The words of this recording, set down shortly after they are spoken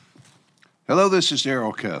Hello, this is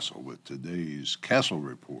Darrell Castle with today's Castle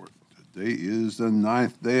Report. Today is the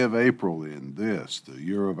 9th day of April in the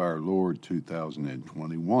year of our Lord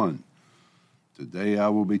 2021. Today I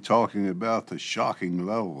will be talking about the shocking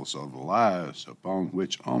levels of lies upon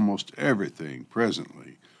which almost everything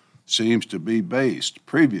presently seems to be based.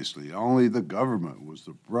 Previously, only the government was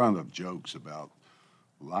the brunt of jokes about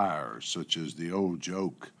liars, such as the old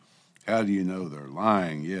joke, how do you know they're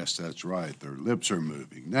lying? Yes, that's right, their lips are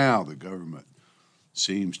moving. Now the government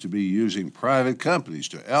seems to be using private companies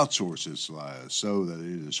to outsource its lies so that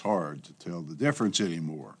it is hard to tell the difference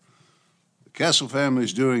anymore. The Castle family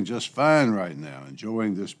is doing just fine right now,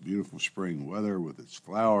 enjoying this beautiful spring weather with its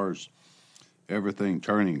flowers, everything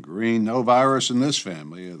turning green. No virus in this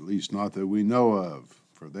family, at least not that we know of.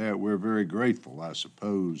 For that, we're very grateful, I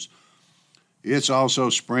suppose. It's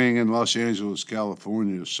also spring in Los Angeles,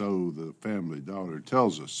 California, so the family daughter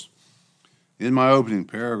tells us. In my opening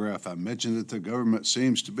paragraph, I mentioned that the government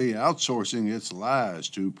seems to be outsourcing its lies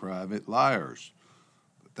to private liars.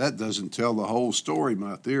 But that doesn't tell the whole story.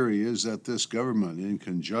 My theory is that this government, in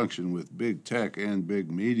conjunction with big tech and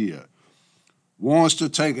big media, wants to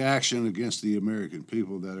take action against the American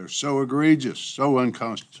people that are so egregious, so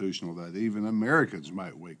unconstitutional that even Americans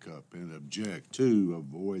might wake up and object. To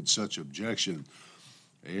avoid such objection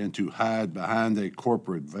and to hide behind a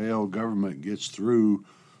corporate veil, government gets through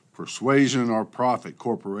persuasion or profit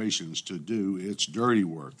corporations to do its dirty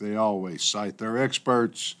work. They always cite their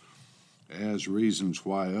experts as reasons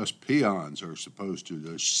why us peons are supposed to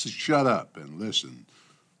just shut up and listen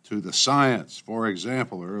to the science. For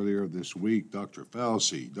example, earlier this week, Dr.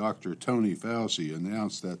 Tony Fauci,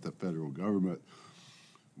 announced that the federal government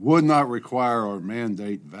would not require or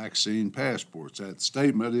mandate vaccine passports. That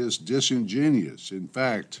statement is disingenuous, in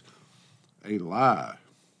fact, a lie,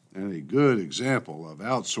 and a good example of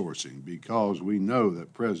outsourcing, because we know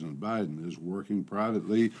that President Biden is working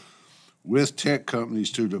privately with tech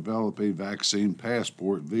companies to develop a vaccine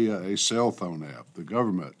passport via a cell phone app. The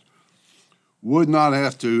government would not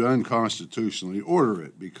have to unconstitutionally order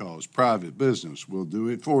it because private business will do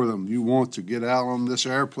it for them. You want to get out on this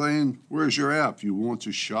airplane? Where's your app? You want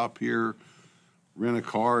to shop here, rent a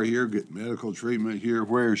car here, get medical treatment here?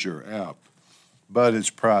 Where's your app? But it's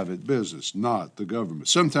private business, not the government.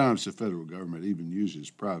 Sometimes the federal government even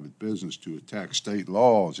uses private business to attack state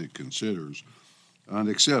laws it considers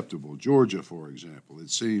unacceptable. Georgia, for example.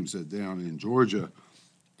 It seems that down in Georgia,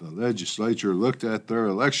 the legislature looked at their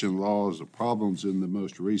election laws, the problems in the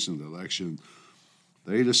most recent election.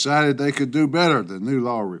 They decided they could do better. The new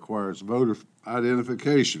law requires voter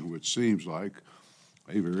identification, which seems like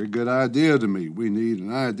a very good idea to me. We need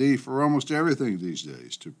an ID for almost everything these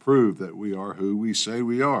days to prove that we are who we say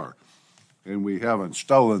we are, and we haven't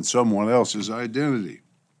stolen someone else's identity.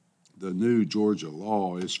 The new Georgia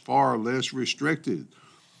law is far less restricted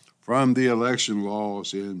from the election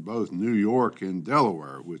laws in both New York and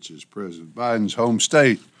Delaware, which is President Biden's home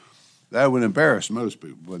state. That would embarrass most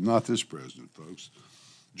people, but not this president, folks.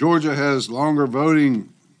 Georgia has longer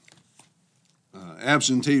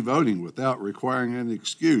absentee voting without requiring an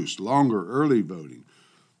excuse, longer early voting,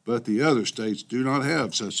 but the other states do not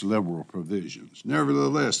have such liberal provisions.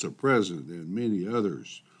 Nevertheless, the president and many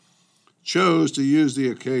others chose to use the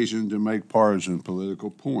occasion to make partisan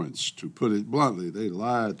political points. To put it bluntly, they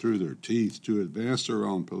lied through their teeth to advance their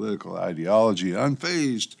own political ideology,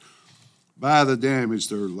 unfazed by the damage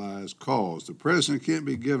their lies caused. The president can't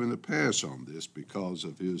be given a pass on this because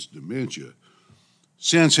of his dementia,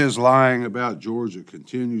 since his lying about Georgia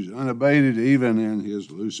continues unabated even in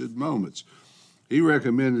his lucid moments. He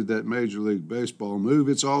recommended that Major League Baseball move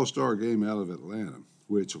its All-Star game out of Atlanta,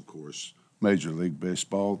 which, of course, Major League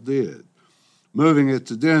Baseball did. Moving it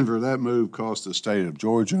to Denver, that move cost the state of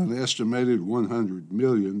Georgia an estimated $100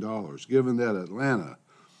 million. Given that Atlanta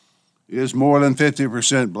is more than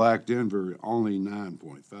 50% black, Denver only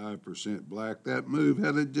 9.5% black, that move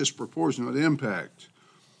had a disproportionate impact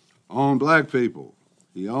on black people.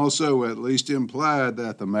 He also at least implied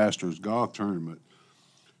that the Masters golf tournament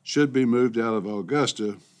should be moved out of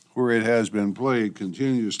Augusta, where it has been played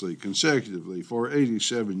continuously, consecutively for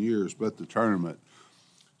 87 years, but the tournament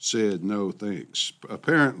said no thanks.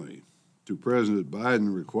 Apparently, to President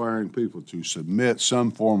Biden requiring people to submit some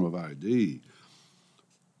form of ID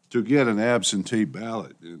to get an absentee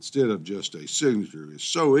ballot instead of just a signature is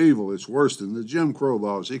so evil it's worse than the Jim Crow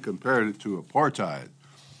laws. He compared it to apartheid,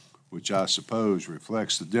 which I suppose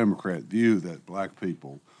reflects the Democrat view that black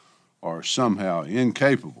people are somehow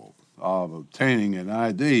incapable of obtaining an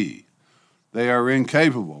ID. They are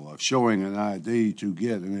incapable of showing an ID to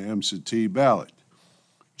get an absentee ballot.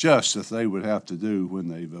 just as they would have to do when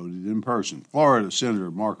they voted in person. Florida Senator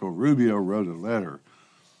Marco Rubio wrote a letter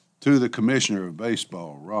to the Commissioner of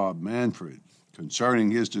Baseball, Rob Manfred, concerning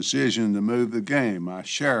his decision to move the game. I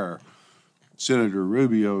share Senator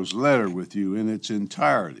Rubio's letter with you in its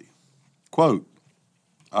entirety. Quote,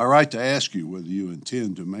 I write to ask you whether you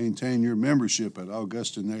intend to maintain your membership at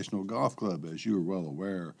Augusta National Golf Club. As you are well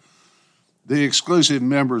aware, the exclusive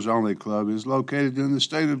members-only club is located in the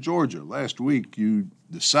state of Georgia. Last week, you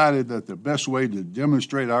decided that the best way to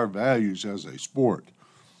demonstrate our values as a sport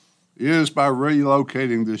is by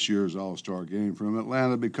relocating this year's All-Star Game from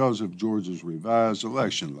Atlanta because of Georgia's revised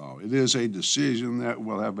election law. It is a decision that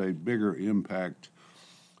will have a bigger impact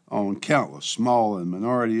on countless small and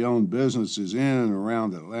minority-owned businesses in and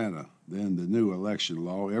around Atlanta than the new election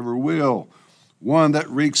law ever will. One that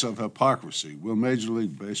reeks of hypocrisy. Will Major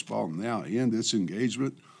League Baseball now end its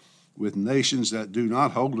engagement with nations that do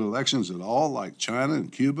not hold elections at all, like China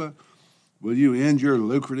and Cuba? Will you end your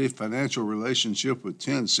lucrative financial relationship with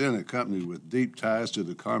Tencent, a company with deep ties to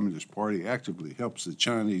the Communist Party, actively helps the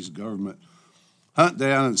Chinese government hunt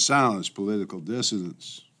down and silence political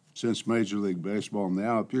dissidents? Since Major League Baseball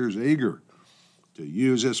now appears eager to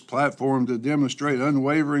use its platform to demonstrate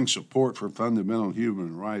unwavering support for fundamental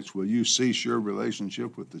human rights, will you cease your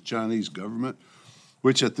relationship with the Chinese government,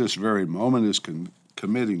 which at this very moment is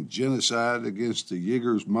committing genocide against the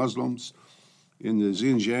Uyghurs Muslims in the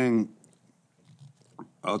Xinjiang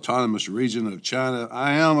autonomous region of China?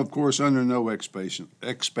 I am, of course, under no expectation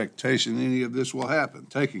any of this will happen.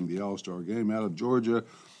 Taking the All-Star Game out of Georgia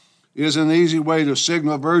is an easy way to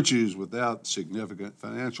signal virtues without significant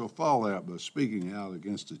financial fallout, but speaking out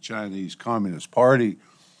against the Chinese Communist Party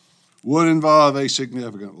would involve a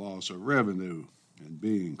significant loss of revenue and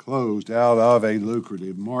being closed out of a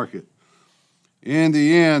lucrative market. In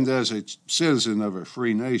the end, as a citizen of a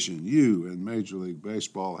free nation, you and Major League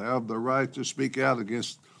Baseball have the right to speak out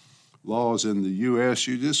against laws in the U.S.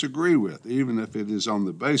 you disagree with, even if it is on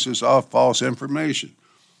the basis of false information.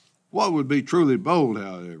 What would be truly bold,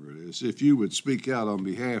 however, is if you would speak out on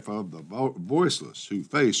behalf of the voiceless who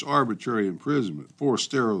face arbitrary imprisonment, forced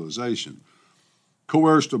sterilization,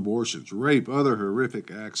 coerced abortions, rape, other horrific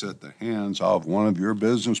acts at the hands of one of your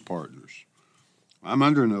business partners. I'm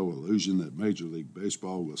under no illusion that Major League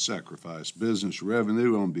Baseball will sacrifice business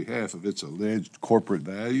revenue on behalf of its alleged corporate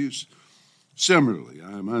values. Similarly,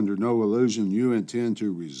 I am under no illusion you intend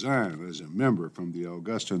to resign as a member from the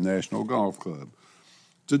Augusta National Golf Club.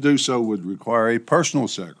 To do so would require a personal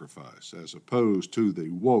sacrifice, as opposed to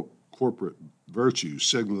the woke corporate virtue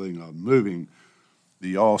signaling of moving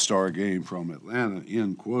the All-Star Game from Atlanta,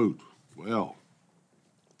 end quote. Well,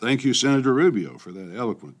 thank you, Senator Rubio, for that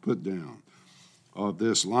eloquent put-down of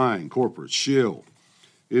this lying corporate shill.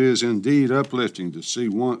 It is indeed uplifting to see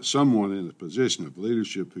someone in a position of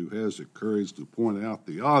leadership who has the courage to point out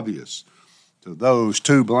the obvious to those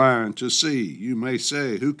too blind to see. You may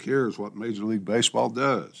say, who cares what Major League Baseball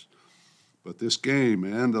does? But this game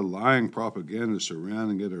and the lying propaganda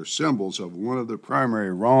surrounding it are symbols of one of the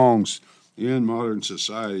primary wrongs in modern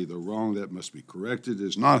society. The wrong that must be corrected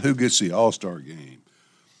is not who gets the All-Star Game,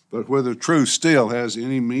 but whether truth still has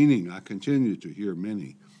any meaning. I continue to hear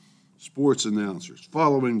many sports announcers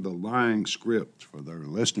following the lying script for their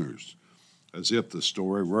listeners as if the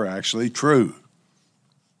story were actually true.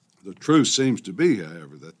 The truth seems to be,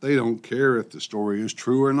 however, that they don't care if the story is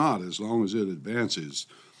true or not, as long as it advances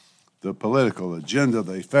the political agenda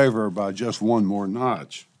they favor by just one more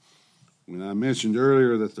notch. When I mentioned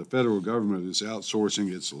earlier that the federal government is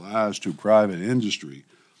outsourcing its lies to private industry,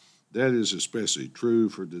 that is especially true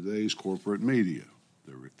for today's corporate media.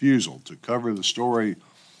 The refusal to cover the story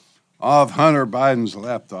of Hunter Biden's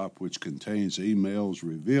laptop, which contains emails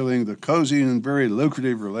revealing the cozy and very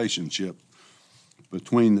lucrative relationship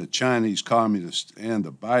between the Chinese communists and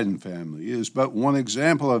the Biden family, is but one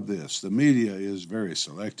example of this. The media is very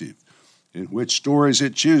selective in which stories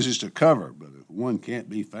it chooses to cover, but if one can't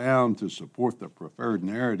be found to support the preferred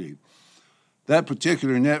narrative, that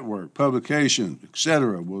particular network, publication,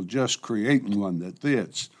 etc., will just create one that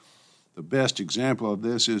fits. The best example of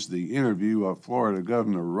this is the interview of Florida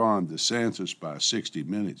Governor Ron DeSantis by 60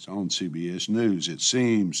 Minutes on CBS News. It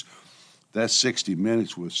seems that 60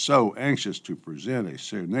 Minutes was so anxious to present a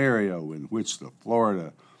scenario in which the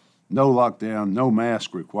Florida no lockdown, no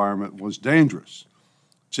mask requirement was dangerous.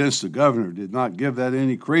 Since the governor did not give that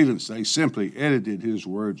any credence, they simply edited his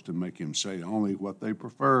words to make him say only what they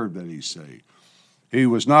preferred that he say. He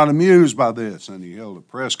was not amused by this, and he held a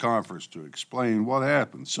press conference to explain what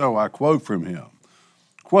happened. So I quote from him,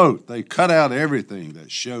 quote, "They cut out everything that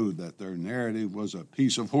showed that their narrative was a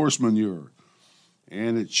piece of horse manure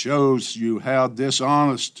And it shows you how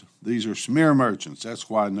dishonest these are. Smear merchants. That's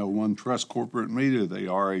why no one trusts corporate media. They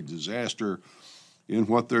are a disaster in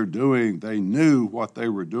what they're doing. They knew what they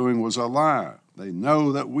were doing was a lie. They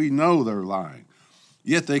know that we know they're lying.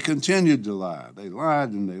 Yet they continued to lie. They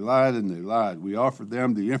lied and they lied and they lied. We offered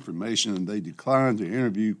them the information and they declined to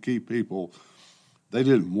interview key people. They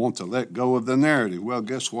didn't want to let go of the narrative. Well,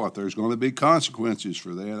 guess what? There's going to be consequences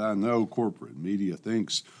for that. I know corporate media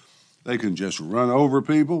thinks they can just run over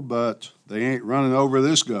people, but they ain't running over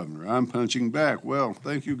this governor. I'm punching back. Well,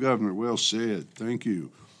 thank you, Governor. Well said. Thank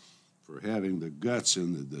you for having the guts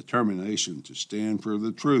and the determination to stand for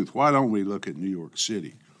the truth. Why don't we look at New York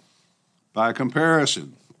City? By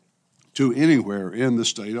comparison to anywhere in the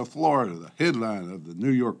state of Florida, the headline of the New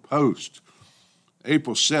York Post,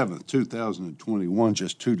 April 7th, 2021,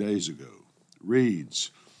 just 2 days ago, reads,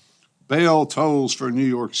 "Bail tolls for New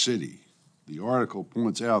York City." The article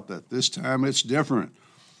points out that this time it's different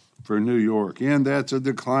for New York, and that the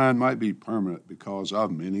decline might be permanent because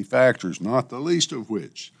of many factors, not the least of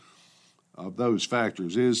which of those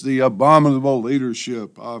factors is the abominable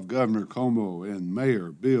leadership of Governor Cuomo and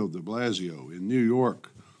Mayor Bill de Blasio in New York.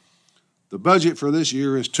 The budget for this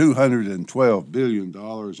year is $212 billion,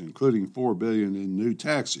 including $4 billion in new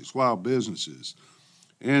taxes, while businesses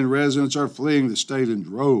and residents are fleeing the state in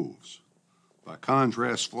droves. By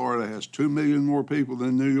contrast, Florida has 2 million more people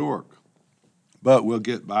than New York, but will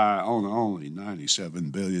get by on only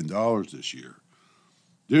 $97 billion this year.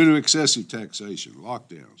 Due to excessive taxation,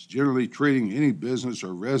 lockdowns, generally treating any business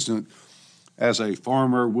or resident as a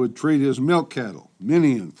farmer would treat his milk cattle,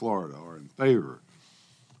 many in Florida are in favor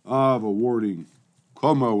of awarding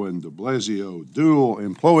Cuomo and de Blasio dual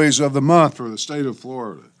Employees of the Month for the state of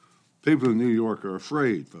Florida. People in New York are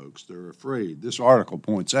afraid, folks. They're afraid. This article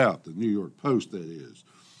points out, the New York Post that is,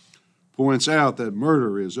 points out that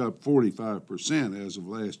murder is up 45% as of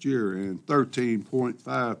last year and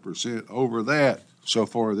 13.5% over that so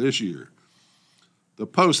far this year. The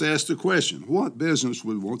Post asked the question, what business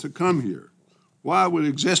would want to come here? Why would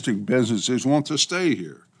existing businesses want to stay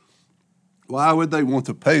here? Why would they want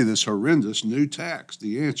to pay this horrendous new tax?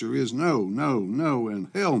 The answer is no, no, no, and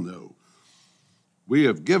hell no. We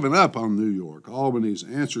have given up on New York. Albany's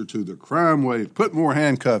answer to the crime wave: put more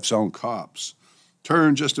handcuffs on cops,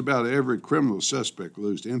 turn just about every criminal suspect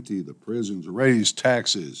loose, empty the prisons, raise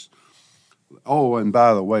taxes. Oh, and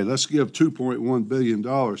by the way, let's give $2.1 billion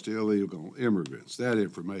to illegal immigrants. That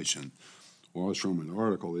information was from an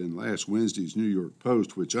article in last Wednesday's New York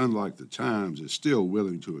Post, which, unlike the Times, is still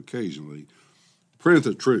willing to occasionally print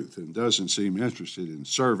the truth and doesn't seem interested in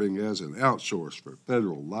serving as an outsource for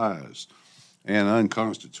federal lies and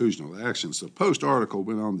unconstitutional actions. The Post article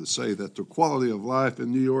went on to say that the quality of life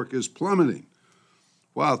in New York is plummeting,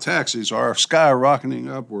 while taxes are skyrocketing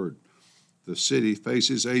upward. The city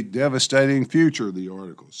faces a devastating future, the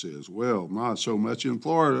article says. Well, not so much in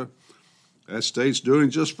Florida. That state's doing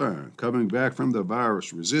just fine, coming back from the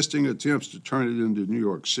virus, resisting attempts to turn it into New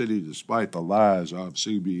York City despite the lies of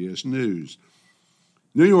CBS News.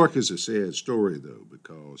 New York is a sad story, though,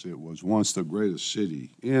 because it was once the greatest city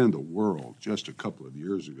in the world just a couple of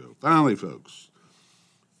years ago. Finally, folks,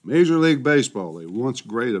 Major League Baseball, a once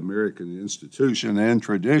great American institution and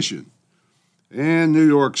tradition, and New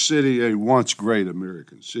York City, a once great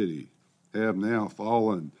American city, have now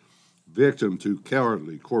fallen victim to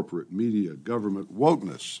cowardly corporate media government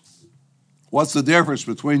wokeness. What's the difference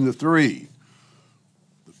between the three?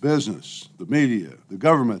 The business, the media, the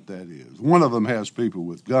government, that is. One of them has people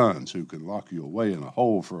with guns who can lock you away in a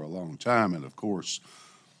hole for a long time, and of course,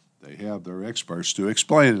 they have their experts to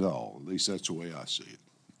explain it all. At least that's the way I see it.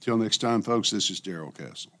 Till next time, folks, this is Darrell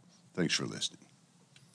Castle. Thanks for listening.